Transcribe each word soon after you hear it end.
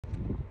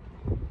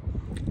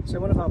So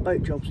one of our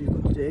boat jobs we've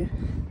got to do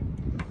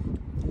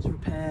is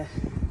repair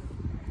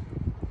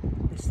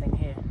this thing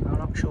here. I'm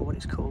not sure what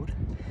it's called,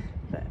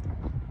 but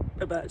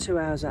about 2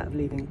 hours out of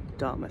leaving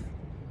Dartmouth,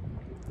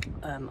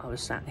 I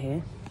was sat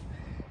here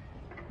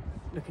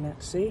looking out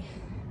to sea,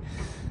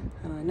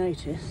 and I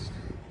noticed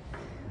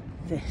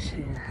this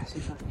here. Let's see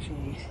if I can show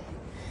you.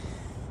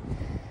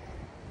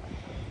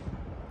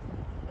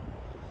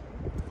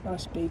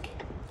 Nice big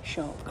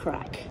sharp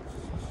crack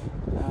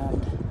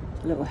and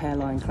a little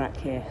hairline crack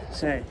here.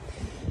 So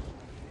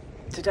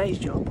today's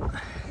job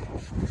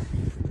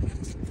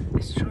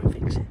is to try and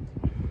fix it.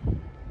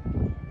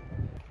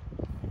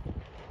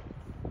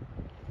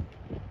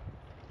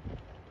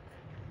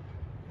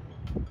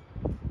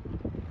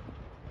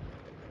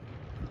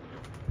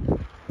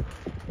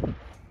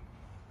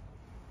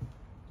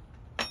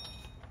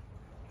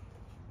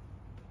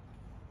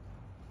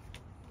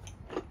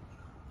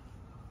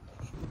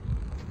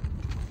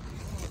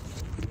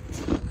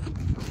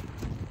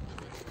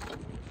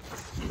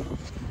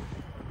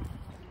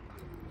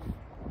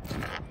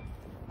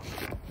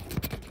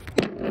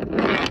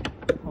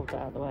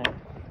 Out of the way.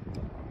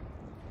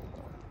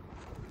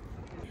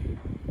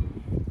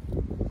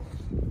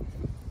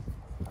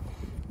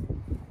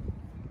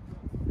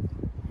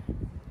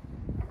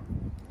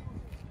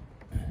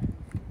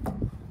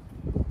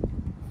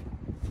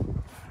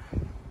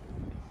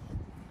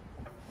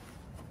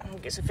 I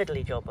think it's a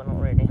fiddly job, but not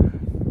really. No,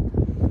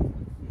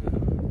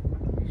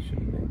 it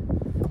shouldn't be.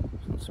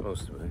 It's not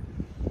supposed to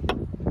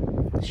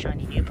be.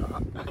 Shiny new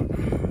part.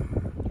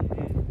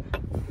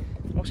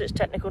 What's its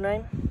technical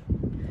name?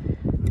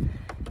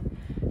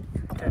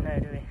 Don't know,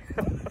 do we?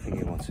 I think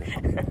he wants it.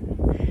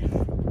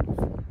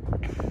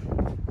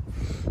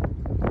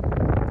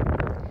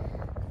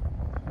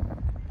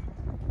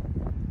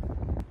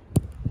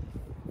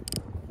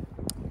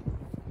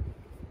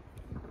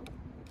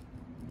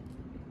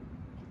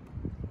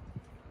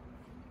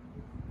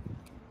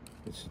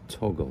 It's a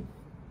toggle.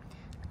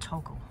 A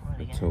toggle,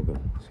 really good.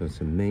 Toggle. So it's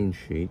a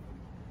Mainsheet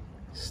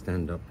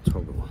stand-up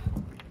toggle.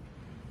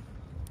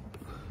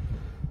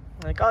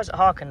 The guys at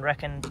Harken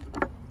reckoned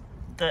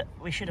that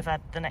we should have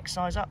had the next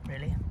size up,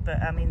 really,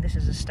 but I mean this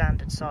is a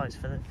standard size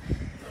for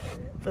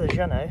the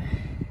Jeanneau.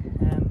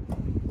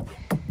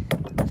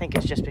 I think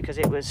it's just because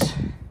it was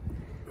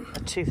a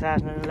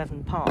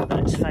 2011 part that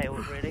it's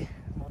failed, really,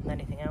 more than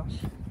anything else.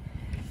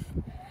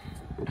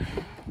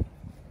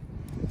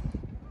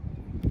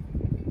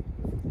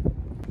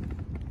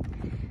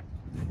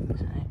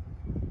 So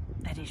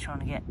Eddie's trying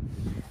to get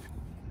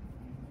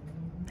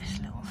this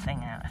little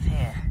thing out of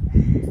here,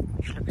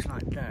 which looks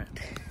like that.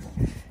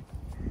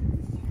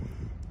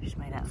 It's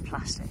made out of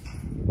plastic,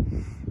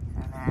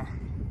 and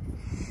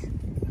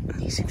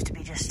he seems to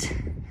be just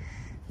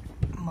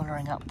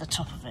mullering up the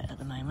top of it at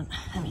the moment.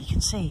 And you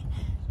can see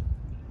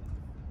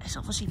it's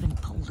obviously been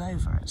pulled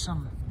over at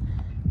some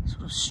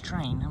sort of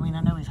strain. I mean,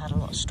 I know we've had a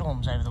lot of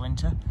storms over the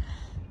winter,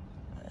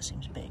 but that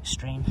seems a bit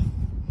extreme.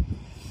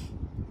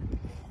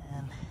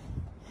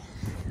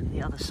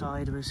 The other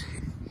side was,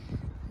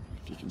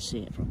 if you can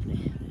see it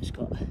properly, it's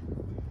got a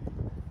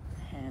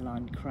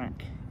hairline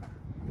crack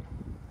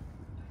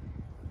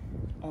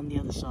on the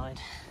other side,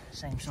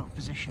 same sort of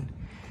position,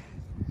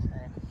 so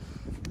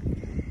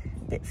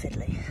a bit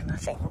fiddly. And I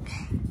think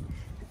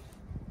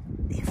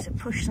you have to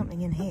push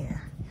something in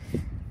here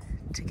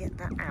to get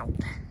that out.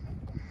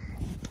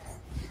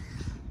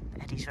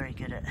 Eddie's very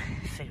good at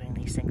figuring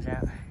these things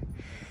out,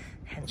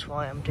 hence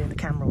why I'm doing the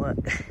camera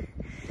work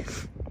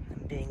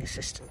and being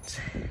assistants.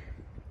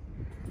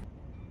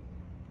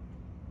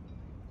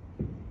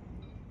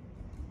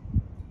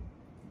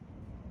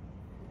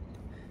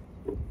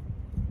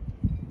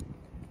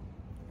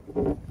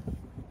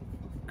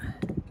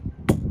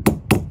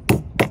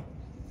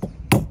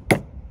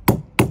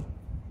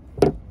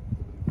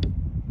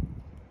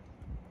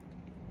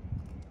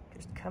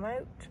 Just come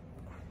out.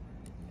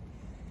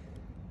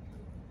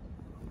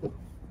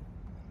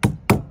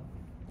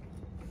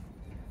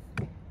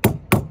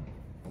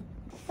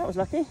 That was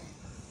lucky.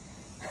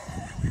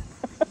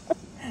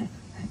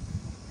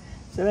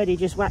 So Eddie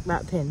just whacked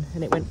that pin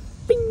and it went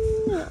bing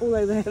all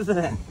over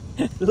there.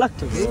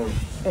 Luckily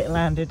it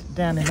landed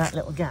down in that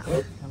little gap,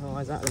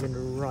 otherwise that would have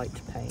been right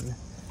pain.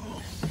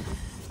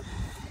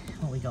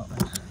 What we got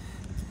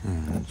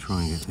then?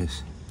 Try and get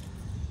this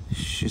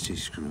shitty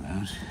screw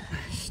out.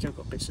 Still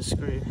got bits of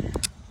screw.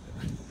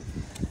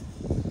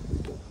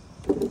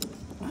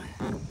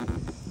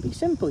 Be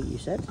simple, you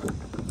said.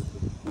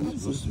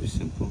 It's supposed to be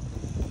simple.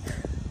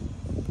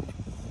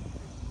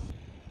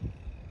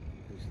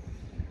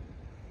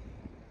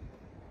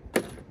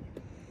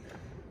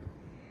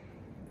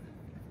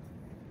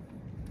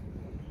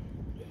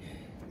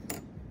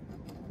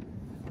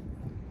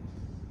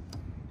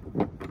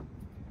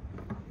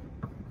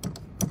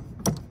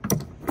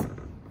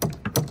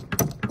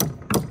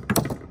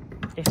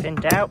 If in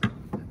doubt,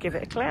 give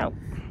it a clout.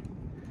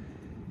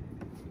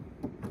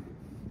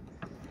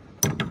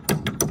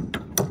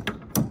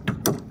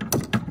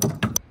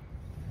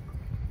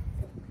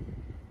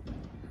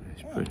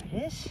 It's pretty. There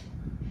it is.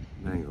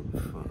 Mangled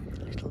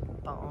fuck. Little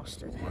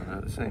bastard.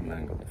 Well, the same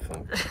angle,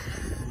 fuck.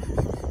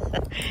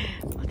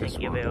 I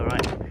think you'll be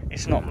alright.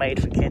 It's not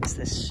made for kids,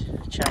 this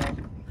channel.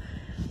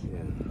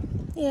 Yeah.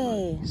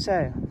 Yay!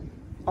 So,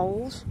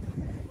 old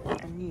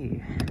and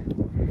new.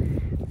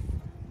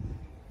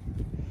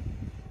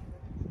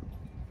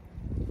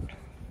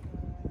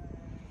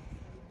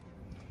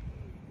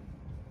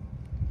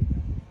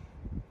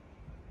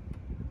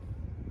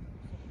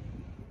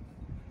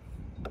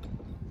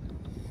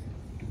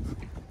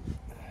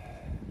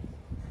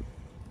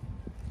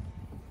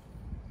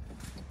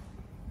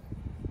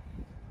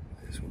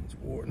 This one's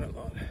worn a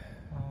lot.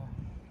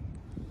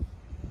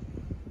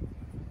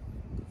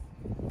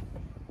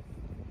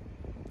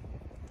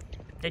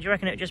 Did you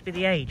reckon it would just be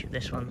the age of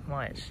this one?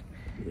 Why it's...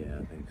 Yeah,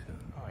 I think so.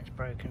 Oh, it's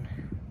broken.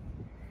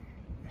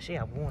 See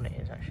how worn it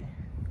is, actually.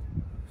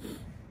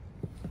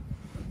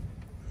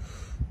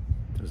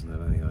 Doesn't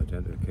have any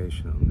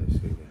identification on this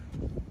either.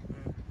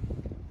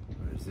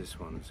 Whereas this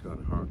one has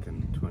got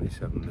Harkin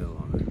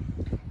 27mm on it.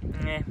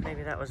 Yeah,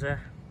 maybe that was a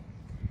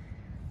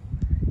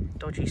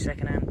dodgy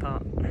second-hand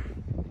part.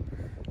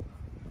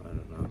 I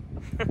don't know.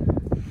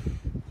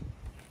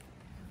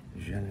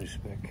 Jeanneau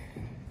spec.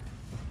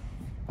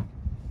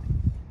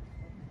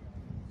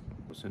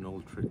 It's an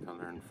old trick I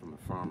learned from a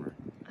farmer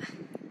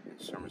in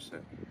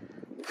Somerset.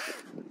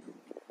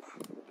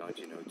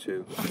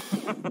 1902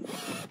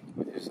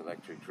 with his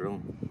electric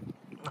drill.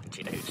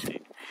 1902.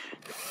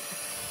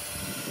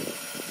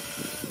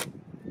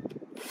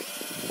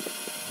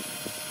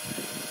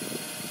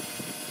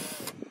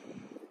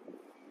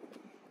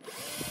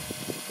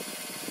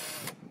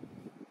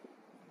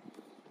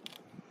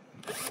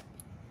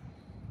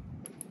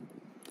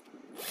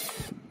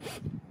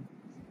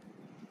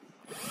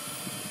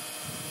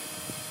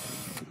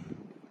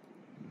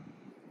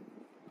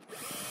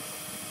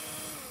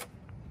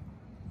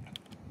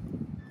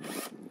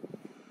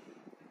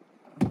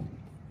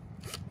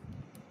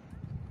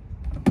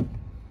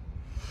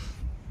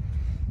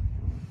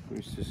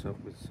 Grease this up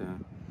with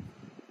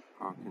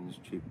Harkin's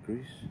cheap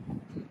grease.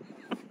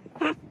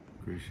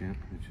 Grease, yeah,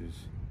 which is...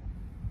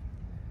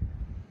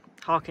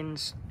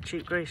 Harkin's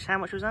cheap grease. How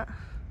much was that?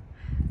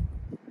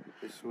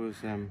 This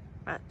was,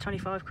 About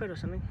 25 quid or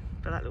something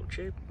for that little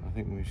tube. I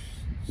think we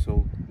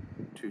sold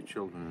 2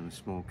 children and a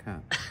small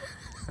cat.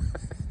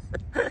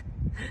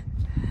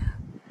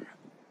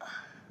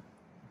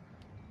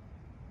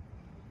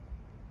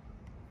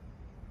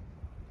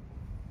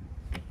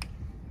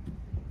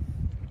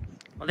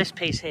 Well, this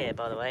piece here,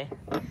 by the way,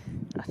 I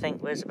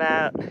think was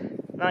about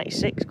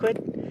 96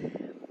 quid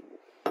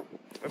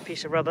for a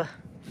piece of rubber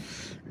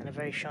and a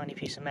very shiny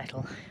piece of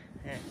metal.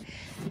 Yeah.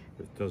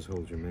 It does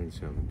hold your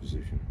mainsail in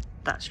position.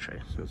 That's true.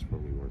 So it's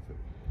probably worth it.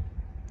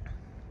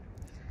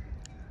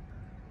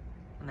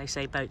 And they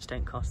say boats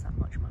don't cost that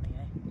much money,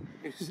 eh?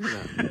 Who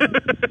said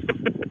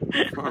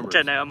that? I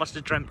don't know, I must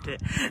have dreamt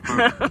it.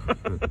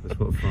 That's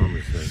what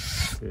farmers say.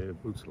 Yeah,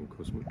 boats don't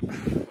cost much.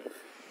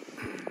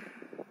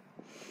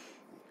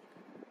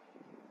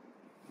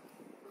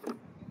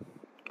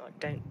 Like,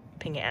 don't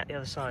ping it out the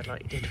other side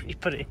like you did when you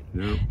put it in.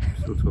 No,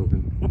 still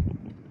talking.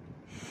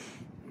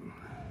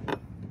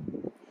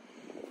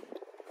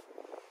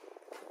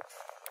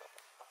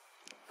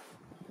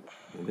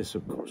 And this,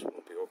 of course,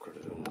 won't be awkward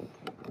at all.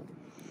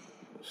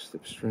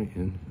 Slip straight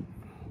in.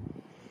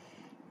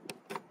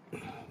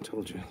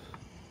 Told you.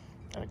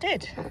 Oh, it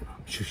did?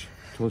 Shush.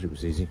 Told you it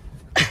was easy.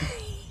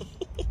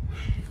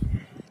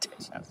 Don't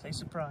sound so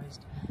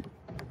surprised.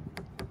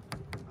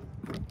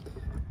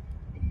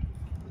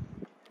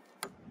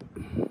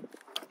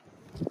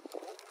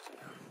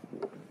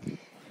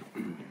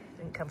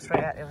 Didn't come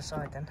straight out the other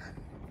side then.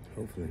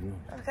 Hopefully not.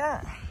 Look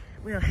at that.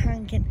 We are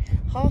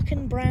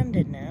Harkin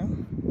branded now.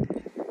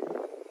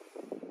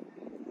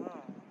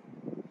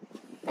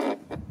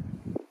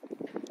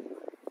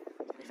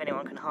 If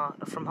anyone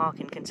from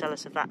Harkin can tell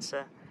us if that's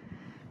a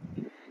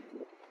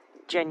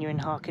genuine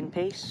Harkin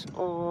piece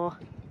or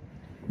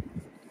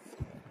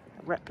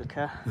a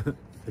replica.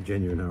 A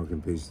genuine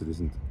Harkin piece that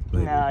isn't No,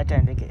 labelled. I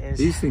don't think it is.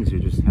 These things are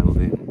just held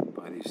in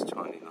by these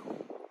tiny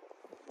little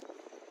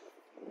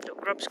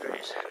grub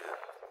screws.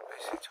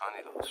 basically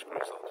tiny little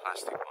screws, little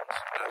plastic ones,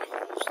 that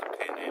holds the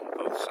pin in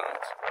both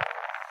sides.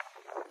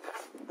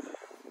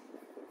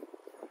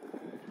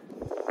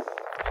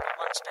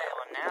 One spare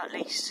one now, at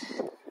least.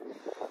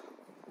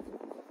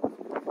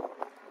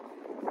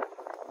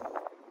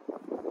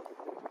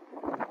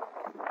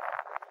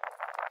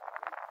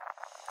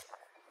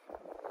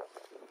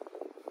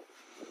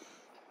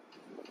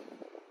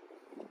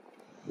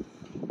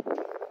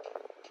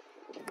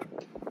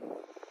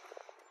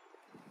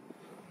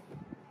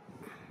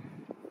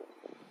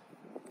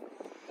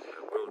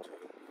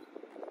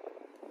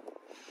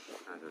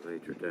 At a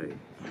later date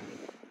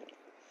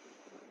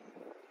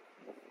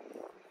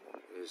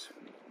is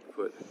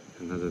put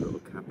another little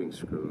capping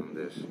screw on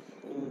this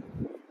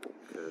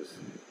because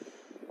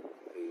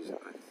these,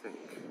 I think,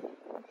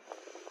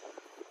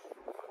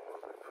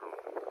 will be prone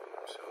to pulling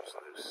themselves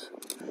loose.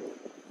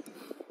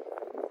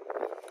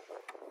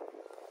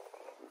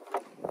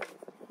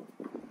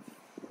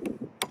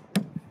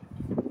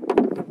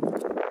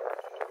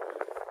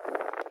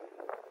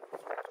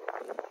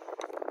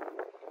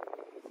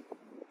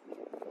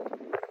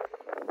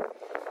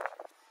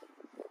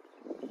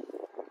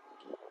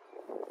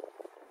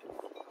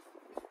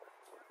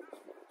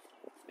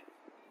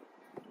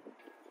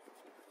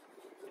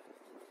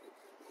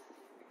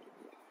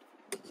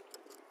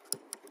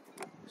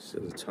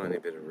 Still a tiny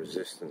bit of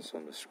resistance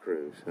on the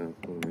screw, so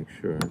we'll make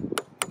sure it's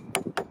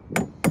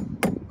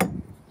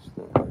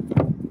not a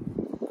pin.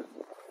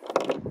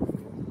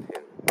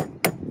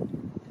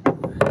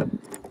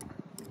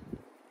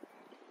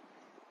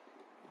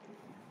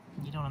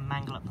 You don't want to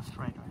mangle up the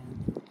thread or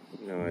anything.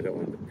 No, I don't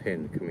want the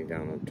pin coming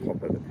down on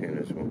top of the pin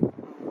as well.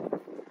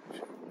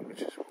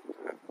 Which is what will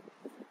happen.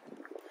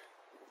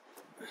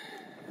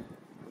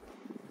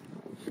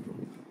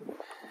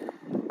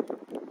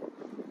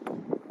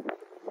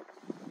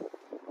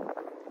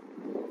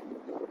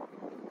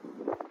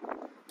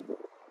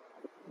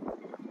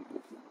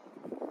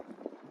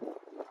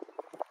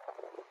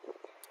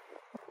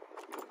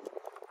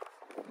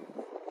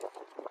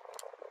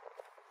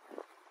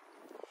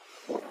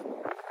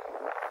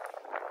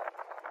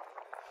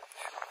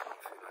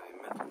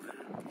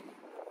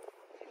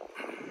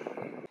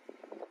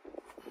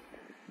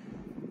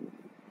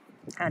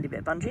 Handy bit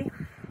of bungee.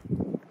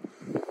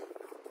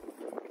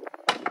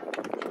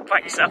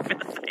 Bite yourself in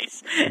the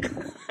face.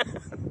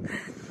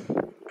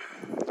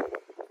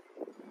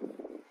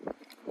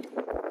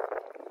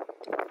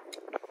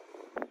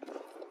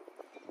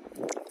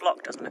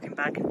 Block doesn't look in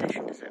bad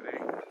condition, does it really?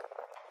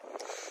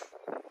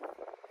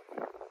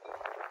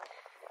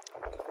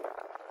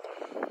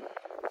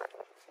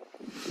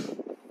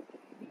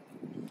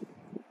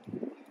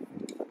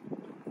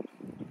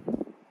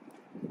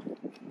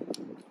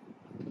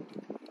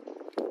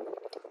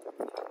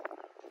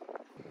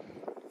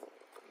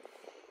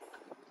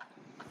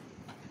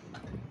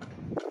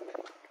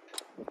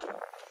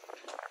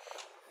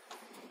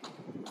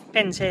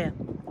 Pins here.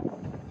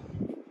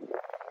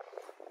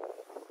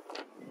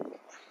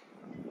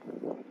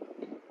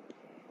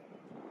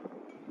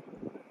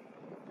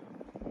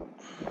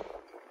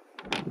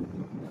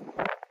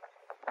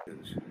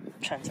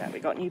 Turns out we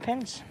got new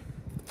pins.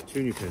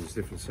 2 new pins,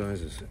 different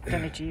sizes.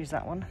 Don't need to use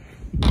that one.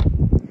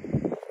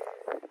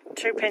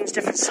 2 pins,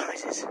 different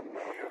sizes.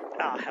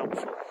 Ah,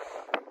 helpful.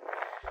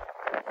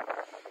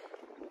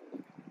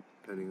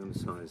 Depending on the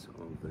size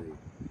of the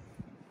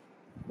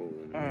hole.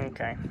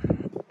 Okay.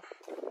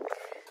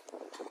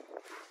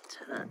 So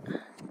that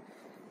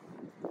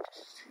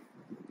just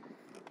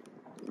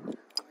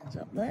ends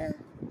up there.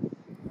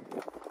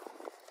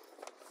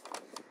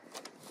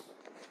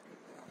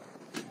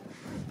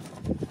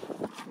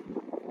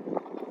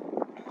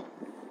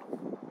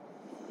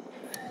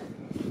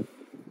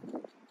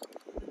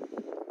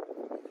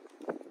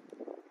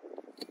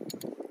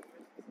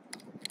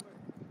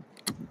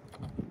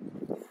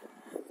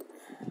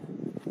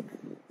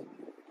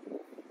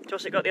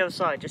 What's it got the other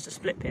side? Just a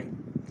split pin?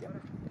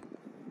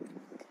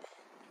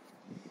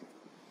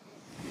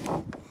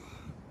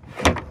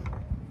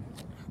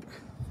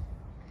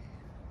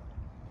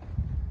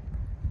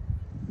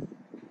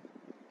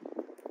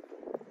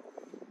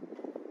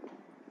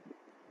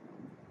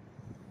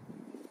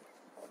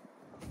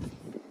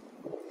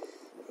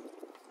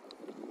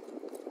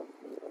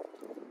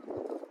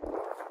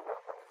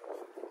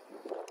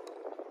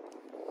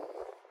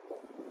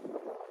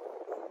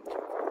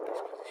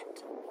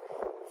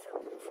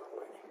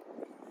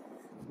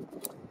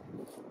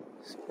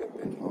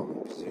 Split pin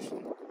hole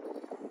position.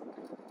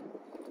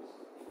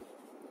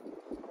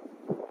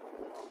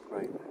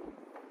 Great.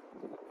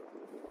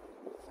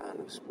 Fan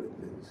of split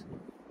pins,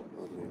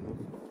 oddly enough.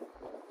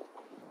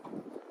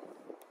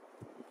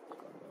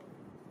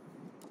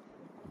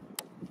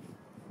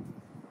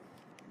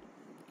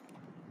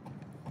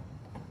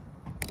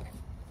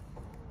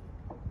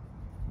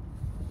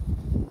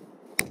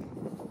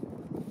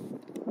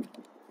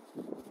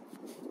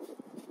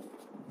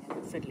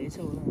 Fiddly at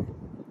all, isn't it?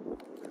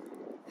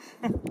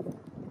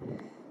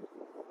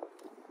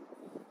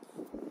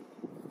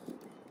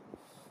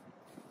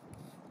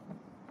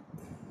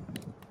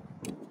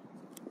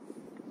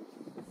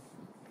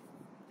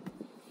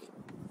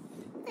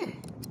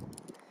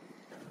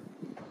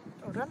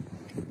 Well done.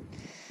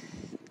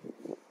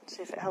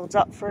 See if it holds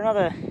up for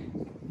another,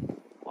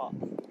 what,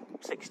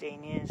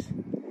 16 years?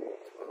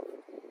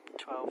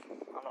 12.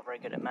 I'm not very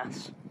good at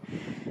maths.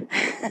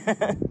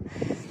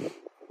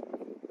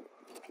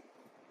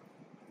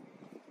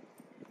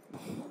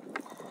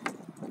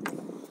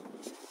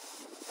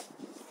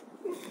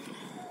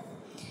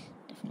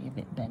 Definitely a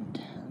bit bent,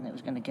 and it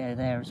was going to go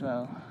there as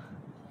well.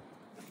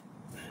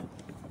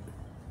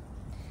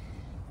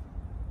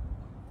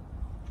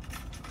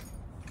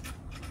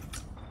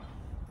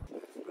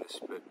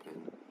 Split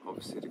pin,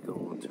 obviously to go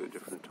on to a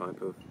different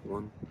type of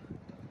one,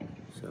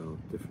 so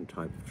different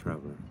type of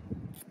traveller.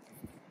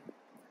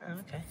 Oh,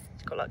 okay.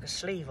 It's got like a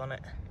sleeve on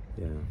it.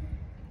 Yeah.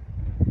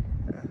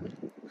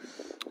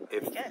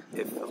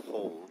 If the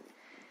hole,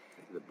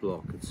 the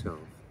block itself,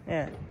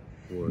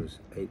 was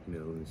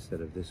 8mm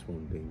instead of this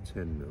one being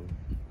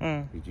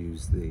 10mm, you'd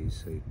use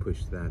these, so you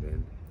push that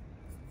in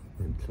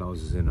and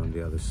closes in on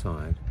the other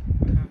side.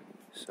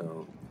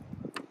 So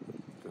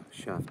the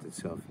shaft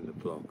itself in the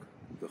block,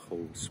 the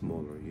hole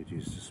smaller, you'd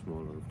use the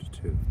smaller of the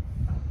two.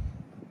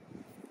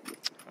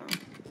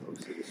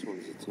 Obviously this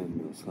one's a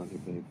 10mm, slightly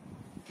big.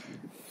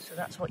 So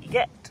that's what you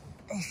get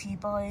if you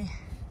buy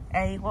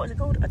what was it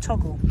called? A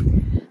toggle.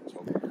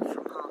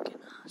 From parking,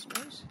 I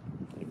suppose.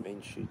 A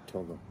Mainsheet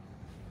toggle.